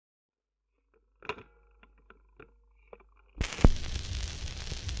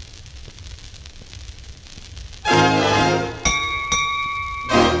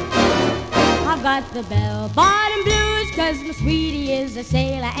got the bell-bottom blues 'cause my sweetie is a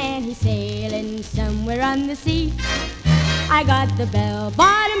sailor and he's sailing somewhere on the sea. I got the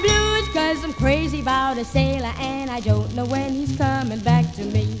bell-bottom blues 'cause I'm crazy about a sailor and I don't know when he's coming back to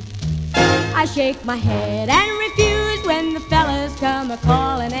me. I shake my head and refuse when the fellas come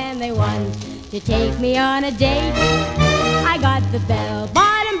a-calling and they want to take me on a date. I got the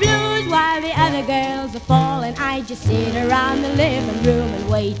bell-bottom blues while the other girls are falling. I just sit around the living room and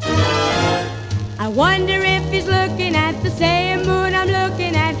wait. I wonder if he's looking at the same moon I'm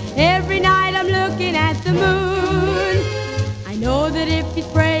looking at. Every night I'm looking at the moon. I know that if he's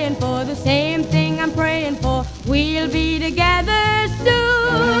praying for the same thing I'm praying for, we'll be together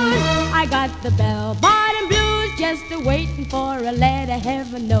soon. I got the bell-bottom blues just a-waiting for a letter.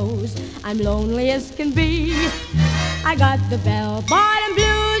 Heaven knows I'm lonely as can be. I got the bell-bottom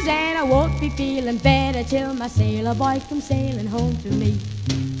blues and I won't be feeling better till my sailor boy comes sailing home to me.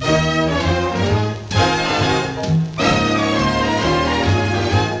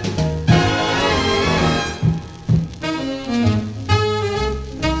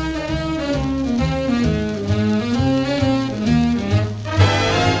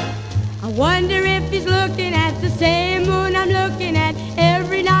 Wonder if he's looking at the same moon I'm looking at.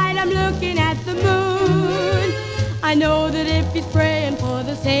 Every night I'm looking at the moon. I know that if he's praying for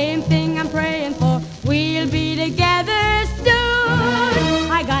the same thing I'm praying for, we'll be together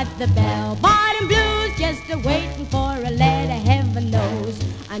soon. I got the bell-bottom blues just a-waiting for a letter. Heaven knows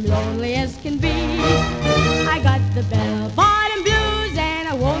I'm lonely as can be. I got the bell-bottom blues and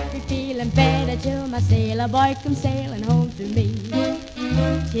I won't be feeling better till my sailor boy comes sailing home to me.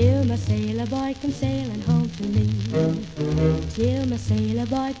 Till my sailor boy comes sailing home to me. Till my sailor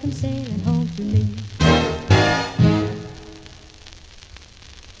boy comes sailing home to me.